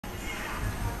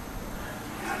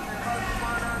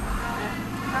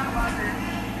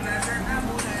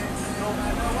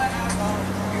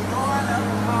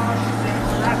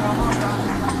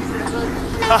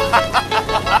So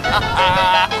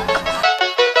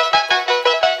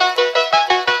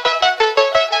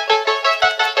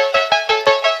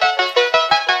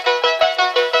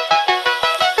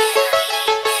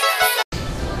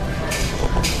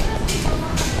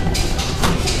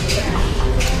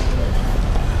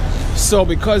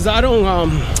because I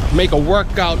don't make a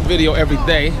workout video every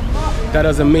day, that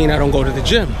doesn't mean I don't go to the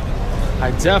gym.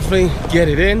 I definitely get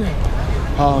it in.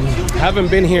 Haven't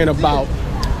been here in about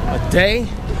a day.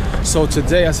 So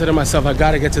today I said to myself, I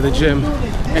gotta get to the gym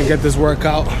and get this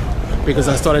workout because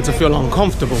I started to feel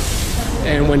uncomfortable.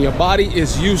 And when your body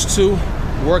is used to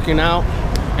working out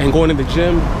and going to the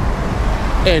gym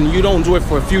and you don't do it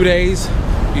for a few days,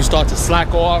 you start to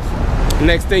slack off.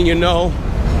 Next thing you know,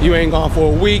 you ain't gone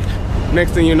for a week.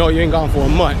 Next thing you know, you ain't gone for a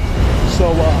month.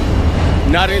 So,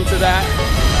 not into that.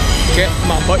 Get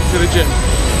my butt to the gym.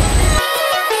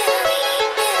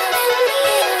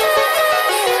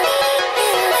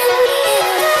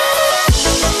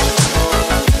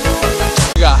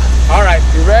 All right,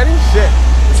 you ready? Shit.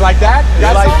 It's like that?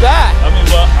 It's like that. I mean,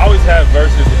 well, I always have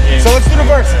verses in. So let's do the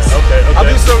verses. Okay. I'll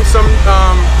do some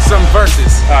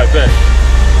verses. All right, bet.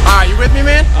 All right, you with me,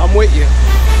 man? I'm with you.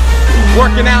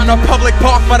 Working out in a public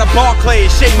park by the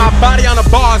Barclays. Shape my body on the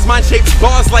bars, mine shapes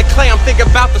bars like clay. I'm thinking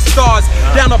about the stars.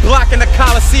 Down the block in the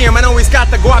Coliseum, I always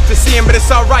got to go out to see him, but it's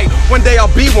alright, one day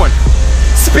I'll be one.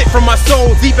 Spit from my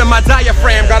soul, deep in my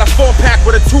diaphragm. Got a 4-pack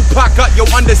with a 2-pack gut,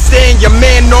 you'll understand. Your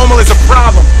man normal is a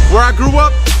problem. Where I grew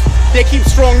up, they keep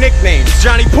strong nicknames.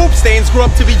 Johnny Poop Stains grew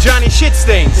up to be Johnny Shit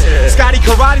Stains. Scotty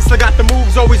Karate still got the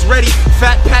moves always ready.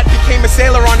 Fat Pat became a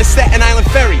sailor on the Staten Island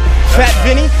ferry. Fat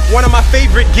Vinny, one of my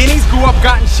favorite guineas, grew up,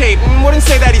 got in shape. Wouldn't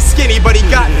say that he's skinny, but he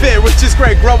got fit, which is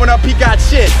great. Growing up, he got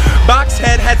shit.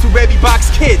 Boxhead had 2 baby box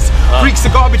kids. Freak's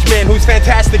a garbage man who's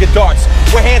fantastic at darts.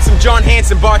 We're handsome John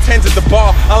Hanson, bartends at the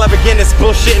bar. I'll ever begin this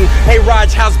bullshitting. Hey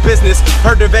Raj, how's business?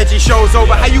 Heard the veggie show's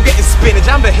over. How you getting spinach?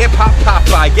 I'm the hip hop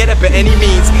Popeye. Get up at any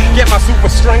means. Get my super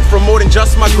strength from more than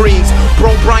just my greens.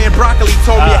 Bro Brian Broccoli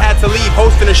told me I had to leave.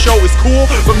 Hosting a show is cool,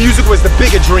 but music was the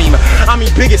bigger dream. I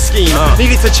mean biggest scheme.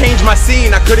 Needed to change my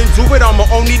scene. I couldn't do it on my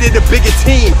own, needed a bigger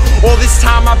team. All this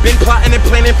time I've been plotting and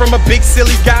planning, from a big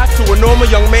silly guy to a normal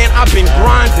young man. I've been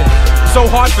grinding so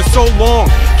hard for so long.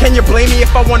 Can you blame me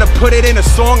if I want to put it in a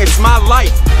song? It's my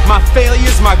life, my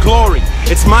failures, my glory.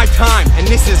 It's my time, and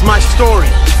this is my story.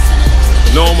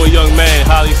 Normal young man,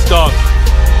 Holly Stark.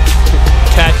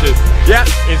 Catch us. Yeah.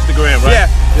 Instagram, right? Yeah.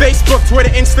 Facebook, Twitter,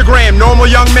 Instagram. Normal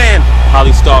young man.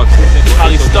 Holly Stark.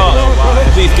 Holly Stark.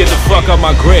 Please get the fuck out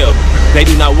my grill. They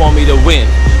do not want me to win,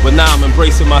 but now I'm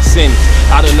embracing my sin.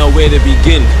 I don't know where to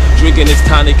begin. Drinking this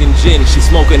tonic and gin. She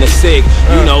smoking a cig.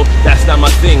 You know, that's not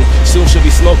my thing. Soon she'll be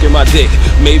smoking my dick.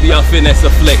 Maybe I'll finesse a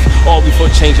flick. All before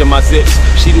changing my zips.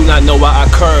 She do not know why I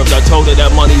curved. I told her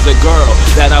that money's a girl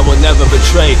that I will never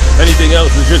betray. Anything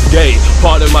else is just gay.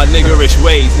 Part of my niggerish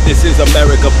ways. This is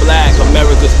America black.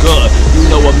 America's good. You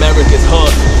know America's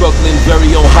hood. Brooklyn, very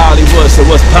own Hollywood. So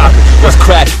what's poppin'? What's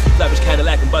crackin'? Lavish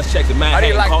Cadillac and bus checks in Manhattan. How do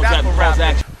you like that for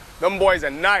rapping? Them boys are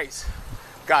nice.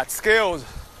 Got skills.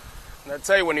 And I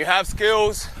tell you, when you have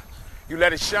skills, you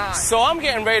let it shine. So I'm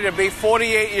getting ready to be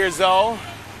 48 years old,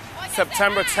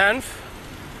 September 10th.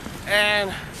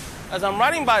 And as I'm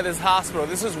riding by this hospital,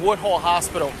 this is Woodhull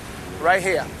Hospital, right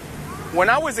here. When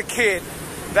I was a kid,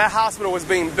 that hospital was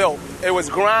being built. It was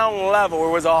ground level.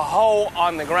 It was a hole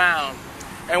on the ground.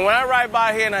 And when I ride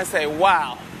by here and I say,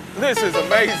 wow, this is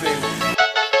amazing.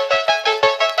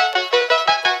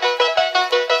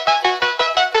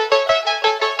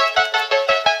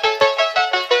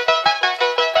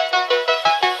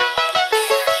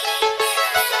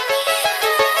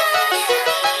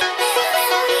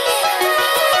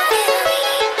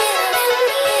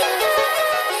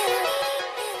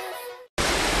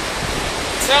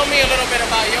 Tell me a little bit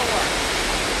about your work.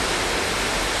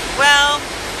 Well,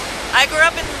 I grew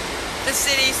up in the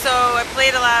city, so I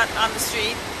played a lot on the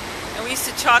street, and we used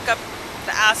to chalk up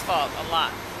the asphalt a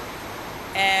lot.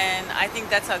 And I think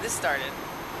that's how this started,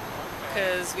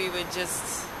 because we would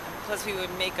just, plus we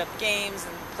would make up games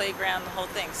and playground, the whole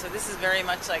thing. So this is very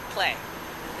much like play.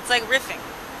 It's like riffing.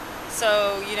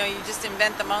 So, you know, you just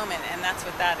invent the moment, and that's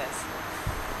what that is.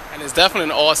 And it's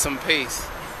definitely an awesome piece.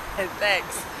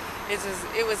 Thanks.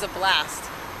 It was a blast.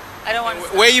 I don't want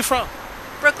to. Where are you from?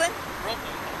 Brooklyn.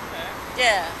 Brooklyn. Okay.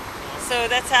 Yeah.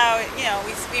 So that's how, you know,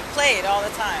 we played all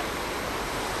the time,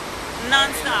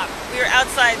 non-stop. We were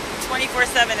outside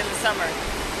 24/7 in the summer.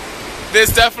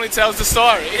 This definitely tells the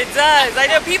story. It does. I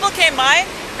know people came by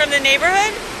from the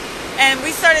neighborhood, and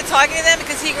we started talking to them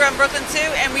because he grew up in Brooklyn too,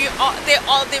 and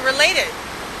they related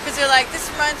because they're like,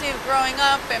 this reminds me of growing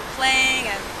up and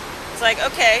playing, and it's like,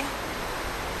 okay.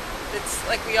 it's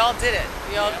like we all did it.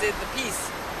 We all did the piece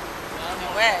in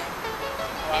a way.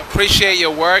 I appreciate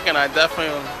your work, and I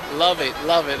definitely love it,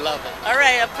 love it, love it. All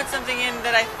right, I'll put something in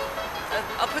that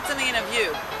I'll put something in of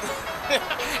you.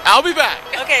 I'll be back.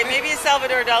 Okay, maybe a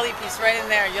Salvador Dali piece right in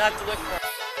there. You'll have to look for it.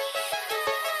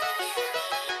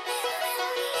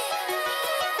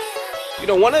 You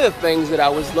know, one of the things that I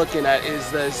was looking at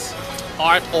is this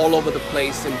art all over the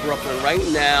place in Brooklyn. Right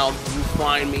now, you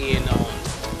find me in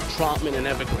Trotman and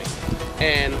Evergreen.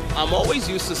 And I'm always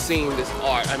used to seeing this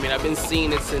art. I mean, I've been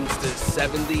seeing it since the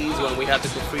 70s when we had the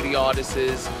graffiti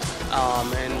artists,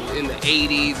 and in the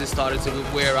 80s it started to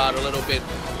wear out a little bit.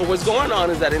 But what's going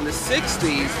on is that in the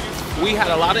 60s, we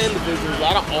had a lot of individuals, a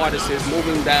lot of artists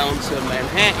moving down to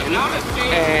Manhattan,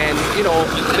 and you know,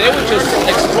 they were just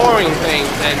exploring things.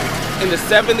 And in the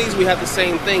 70s, we had the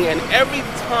same thing, and every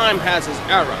time has its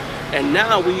era. And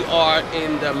now we are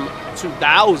in the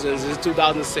 2000s, it's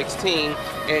 2016,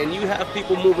 and you have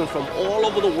people moving from all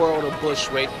over the world of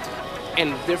Bushwick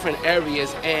in different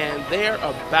areas, and they're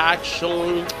back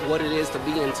showing what it is to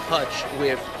be in touch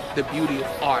with the beauty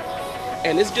of art.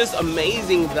 And it's just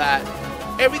amazing that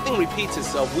everything repeats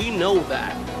itself. We know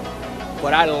that,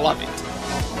 but I love it.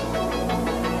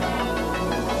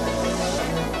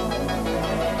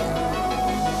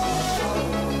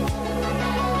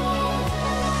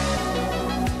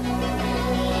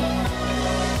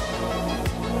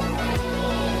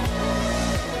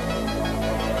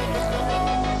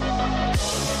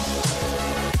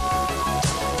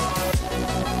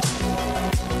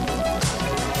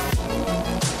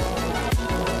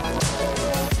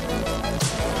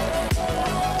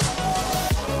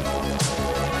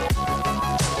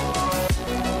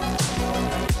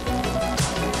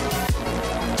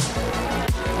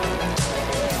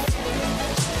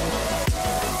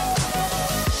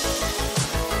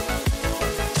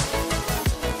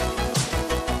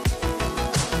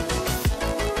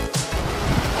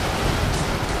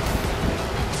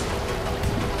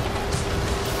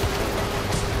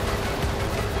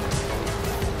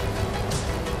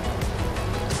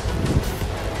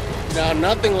 Now,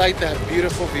 nothing like that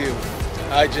beautiful view.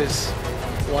 I just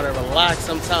want to relax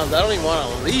sometimes. I don't even want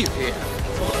to leave here.